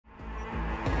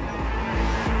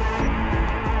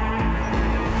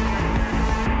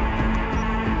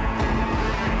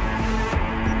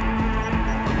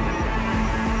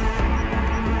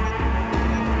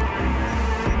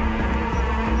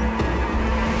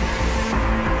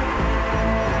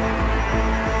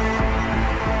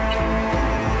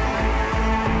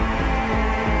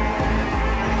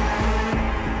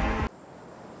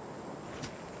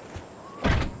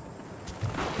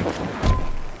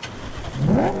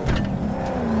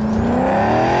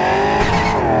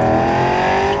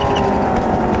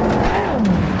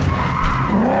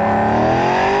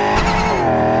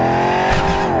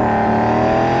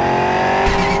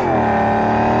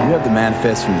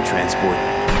manifest from the transport?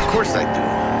 Of course I do.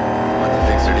 But the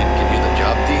fixer didn't give you the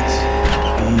job deeds?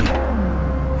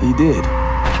 He did.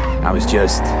 I was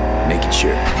just making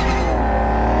sure.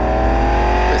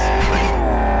 Listen, Frank,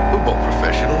 we're both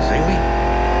professionals, ain't we?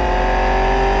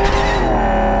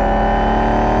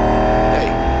 Hey,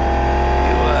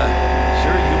 you,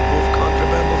 sure you moved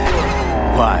contraband before?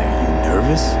 Why, are you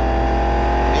nervous?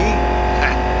 Me?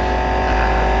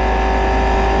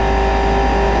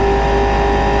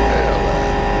 Well,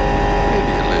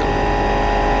 maybe a little.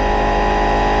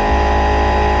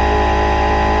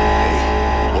 Hey,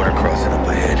 border crossing up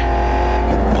ahead.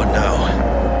 What now?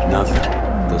 Nothing.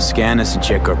 They'll scan us and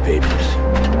check our papers.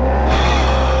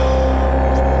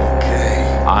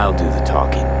 Okay. I'll do the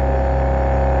talking.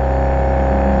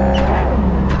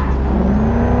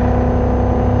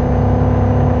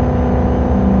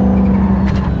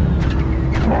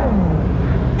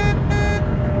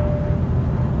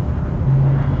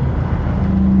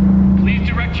 Please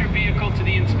direct your vehicle to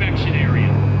the inspection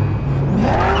area.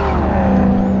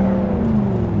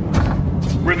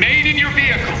 Remain in your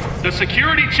vehicle. The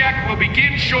security check will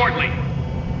begin shortly.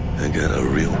 I got a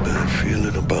real bad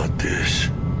feeling about this.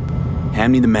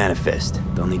 Hand me the manifest.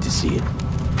 They'll need to see it.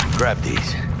 Grab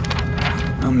these.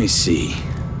 Let me see.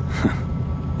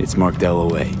 It's marked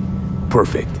LOA.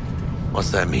 Perfect.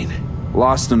 What's that mean?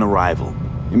 Lost on arrival.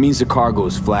 It means the cargo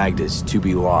is flagged as to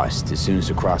be lost as soon as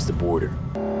across the border.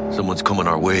 Someone's coming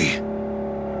our way.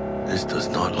 This does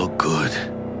not look good.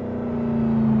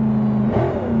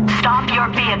 Stop your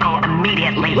vehicle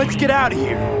immediately. Let's get out of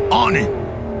here. On it!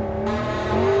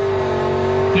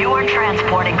 You are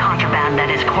transporting contraband that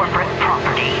is corporate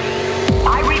property.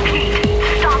 I repeat,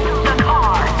 stop the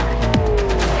car.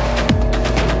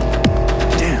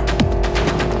 Damn.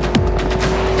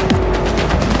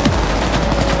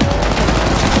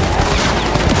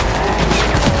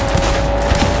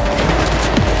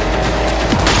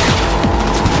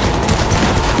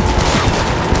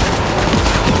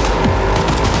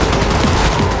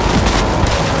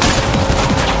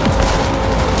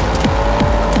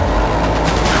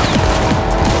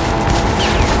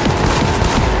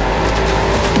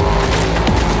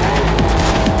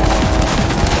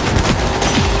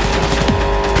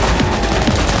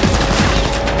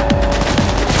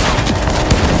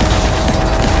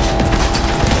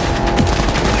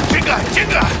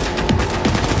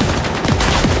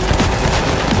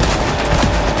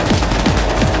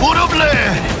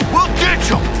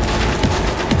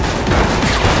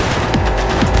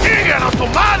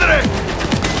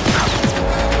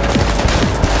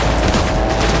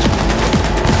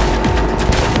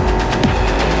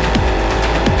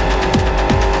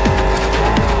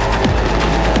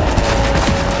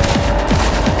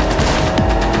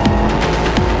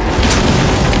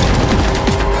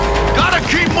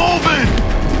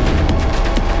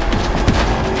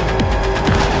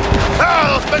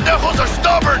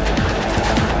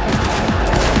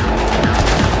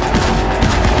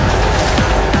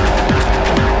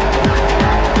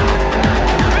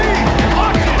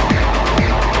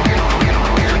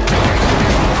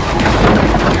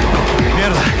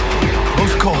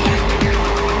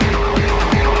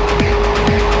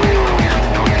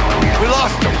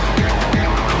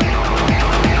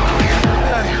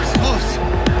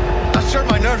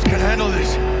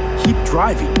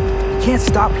 Driving. You can't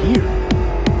stop here.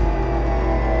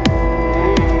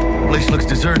 Place looks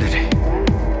deserted.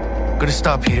 Gonna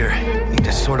stop here. Need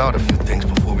to sort out a few things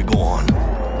before we go on.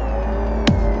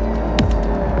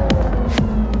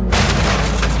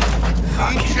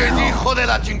 Fucking hijo de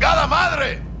la chingada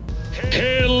madre!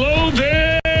 Hello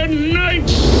there, Night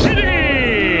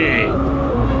City!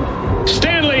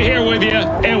 Stanley here with you,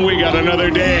 and we got another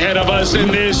day ahead of us in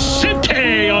this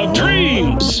city of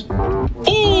dreams.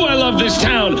 Ooh, I love this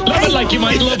town. Love it like you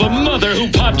might love a mother who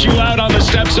popped you out on the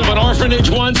steps of an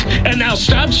orphanage once and now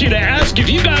stops you to ask if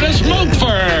you got a smoke for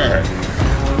her.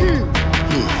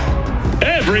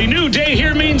 Every new day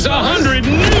here means 100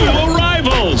 new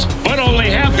arrivals, but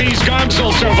only half these gonks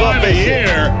will survive a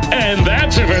year, and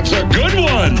that's if it's a good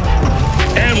one.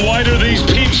 And why do these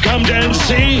peeps come to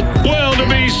NC? Well, to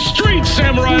be street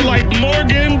samurai like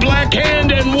Morgan,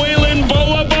 Blackhand, and Waylon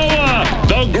Boa Boa.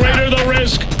 The greater the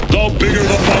risk, the bigger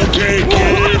the bounty,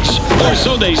 kids. Or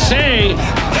so they say.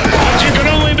 But you can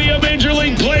only be a major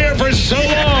league player for so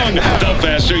long. The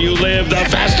faster you live, the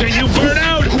faster you burn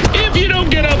out. If you don't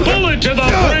get a bullet to the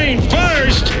brain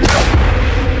first.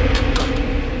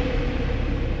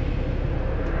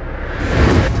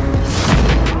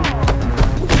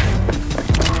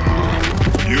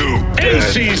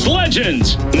 NC's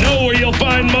legends. Know where you'll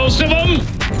find most of them?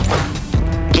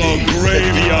 The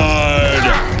graveyard.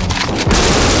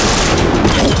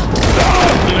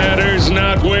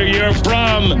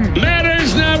 bottom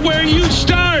matters not where you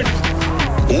start.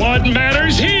 What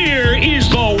matters here is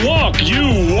the walk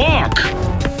you walk.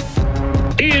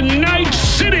 In Night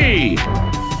City,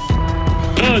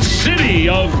 the city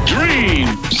of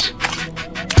dreams.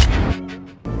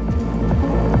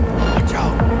 Watch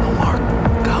out, no more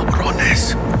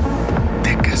cabrones.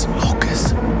 Ticas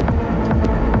locas.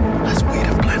 Let's wait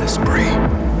and plan a spree.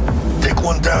 Take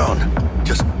one down,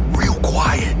 just real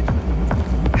quiet.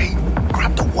 Hey,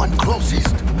 grab the one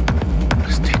closest.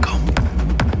 Let's take him.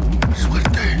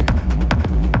 Suerte.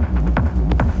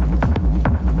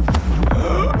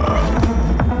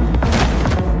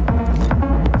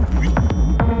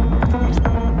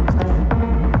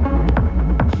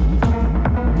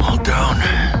 All down,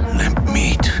 limp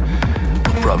meat,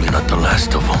 but probably not the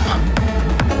last of them.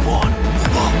 Move on,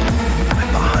 move up. I'm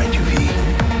behind you, V.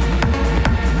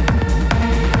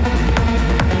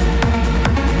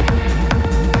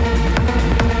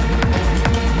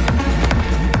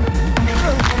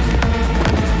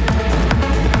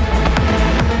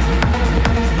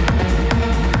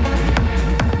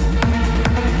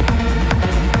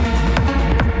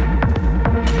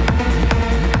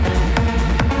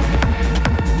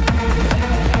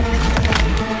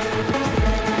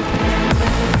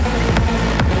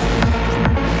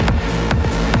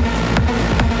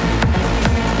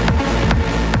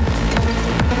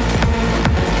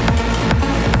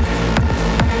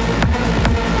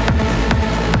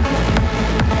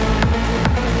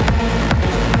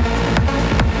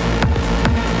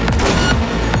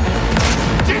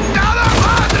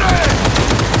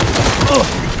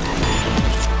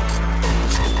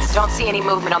 Don't see any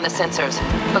movement on the sensors.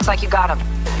 Looks like you got them.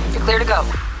 You're clear to go.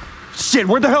 Shit,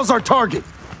 where the hell's our target?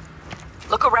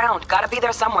 Look around. Gotta be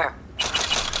there somewhere.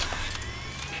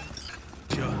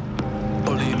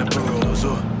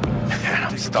 Man,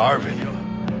 I'm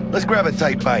starving. Let's grab a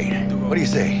tight bite. What do you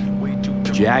say?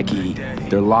 Jackie,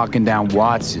 they're locking down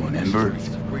Watson, remember?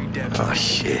 Oh,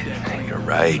 shit. You're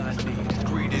right.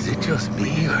 Is it just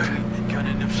me, or...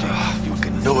 Oh,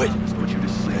 fucking knew it.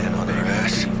 Man on our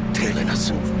ass, tailing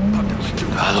us.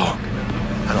 Chingado.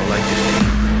 I don't like this thing.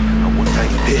 Not one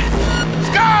tiny bit.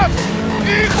 Scabs!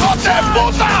 Hijo de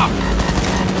puta!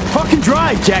 Fucking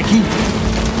drive, Jackie!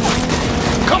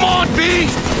 Come on, V!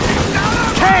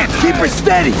 Can't! Keep her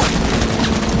steady!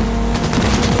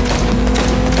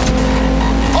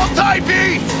 Hold tight, V!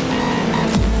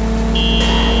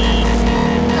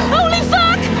 Holy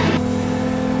fuck!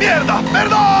 Mierda!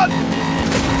 Perdón!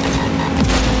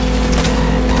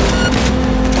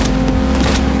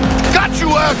 Got you,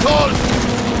 asshole!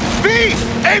 V!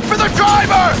 Aim for the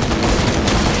driver!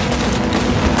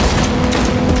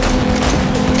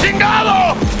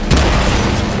 Chingado!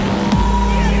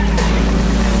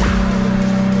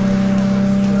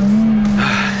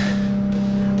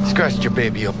 Scratched your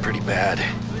baby up pretty bad.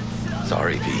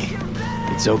 Sorry, V.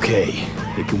 It's okay.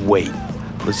 It can wait.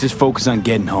 Let's just focus on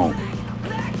getting home.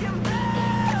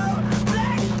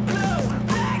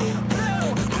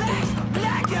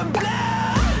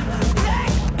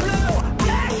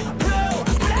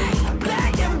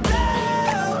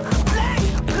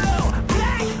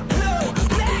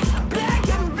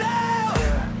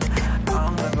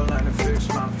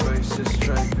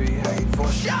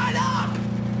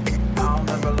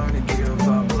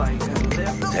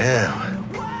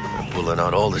 Damn. We're pulling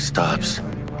out all the stops.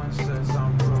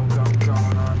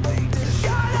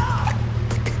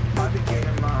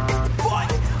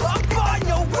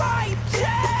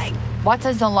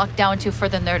 Watson's on lockdown to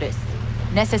further notice.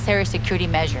 Necessary security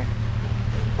measure.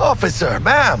 Officer,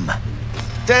 ma'am!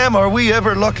 Damn, are we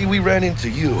ever lucky we ran into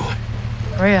you.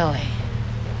 Really?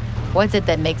 What's it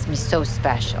that makes me so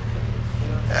special?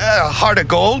 A heart of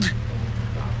gold?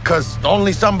 'Cause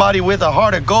only somebody with a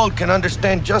heart of gold can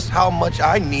understand just how much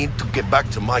I need to get back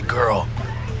to my girl.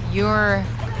 Your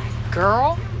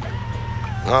girl?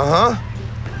 Uh-huh.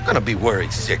 Gonna be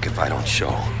worried sick if I don't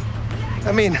show.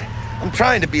 I mean, I'm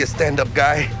trying to be a stand-up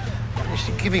guy.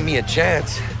 She's giving me a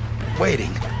chance.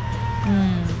 Waiting.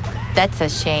 That's a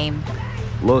shame.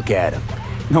 Look at him.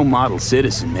 No model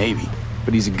citizen, maybe,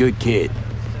 but he's a good kid.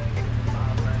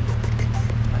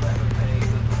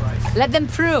 Let them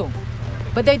through.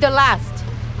 But they're the last.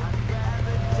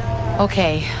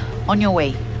 Okay, on your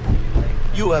way.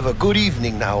 You have a good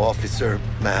evening now, officer,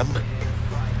 ma'am.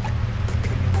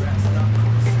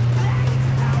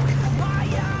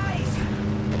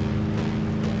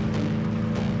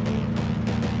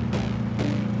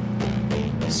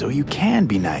 So you can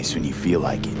be nice when you feel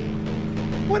like it.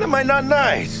 When am I not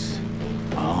nice?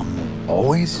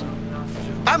 Always?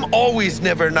 I'm always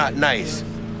never not nice.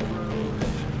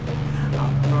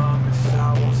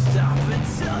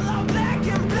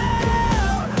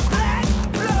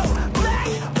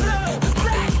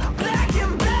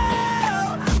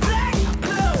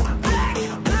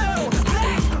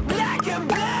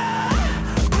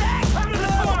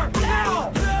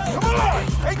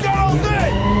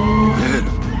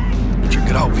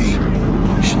 it out, V.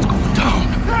 Shit's going down.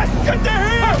 Get the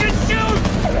here! Fucking shoot!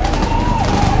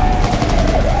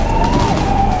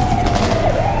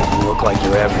 You look like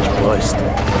your average bust.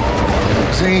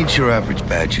 This ain't your average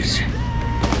badges.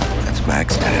 That's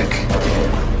Max Tech.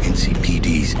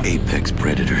 NCPD's apex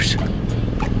predators.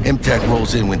 MTech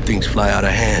rolls in when things fly out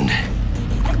of hand.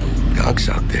 Gonks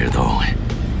out there, though.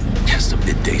 Just a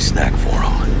midday snack for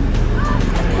them.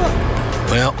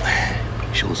 Well,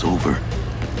 show's over.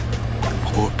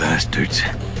 Poor bastards.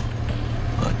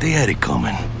 But they had it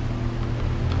coming.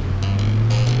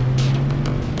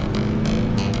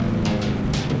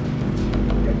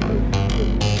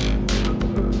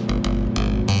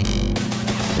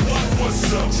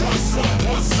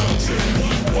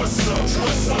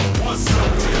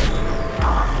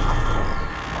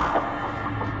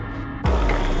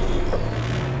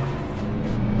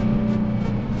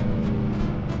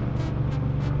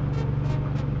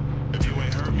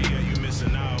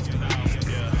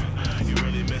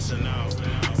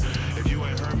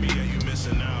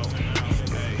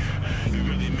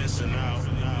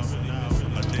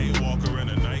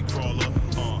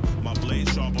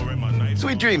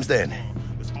 Sweet dreams, then.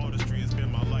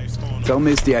 Tell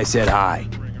Misty I said hi.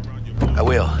 I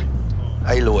will.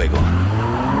 Ahí luego.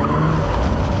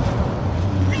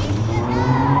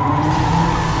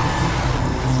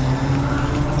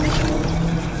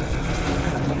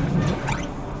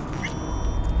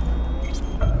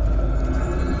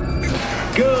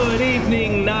 Good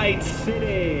evening, Night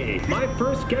City. My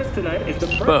first guest tonight is the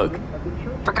Bug.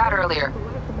 Forgot earlier.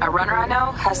 A runner I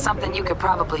know has something you could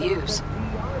probably use.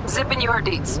 Zip in your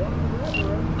deets.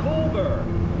 Culver.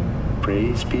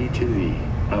 Praise be to thee,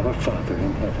 our Father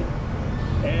in heaven.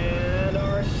 And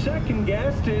our second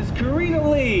guest is Karina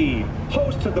Lee,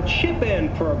 host of the Chip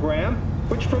In program,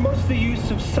 which promotes the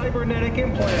use of cybernetic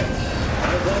implants.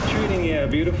 How's that treating you,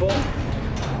 beautiful?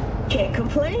 Can't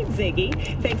complain,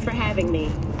 Ziggy. Thanks for having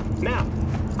me. Now,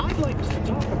 I'd like us to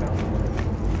talk about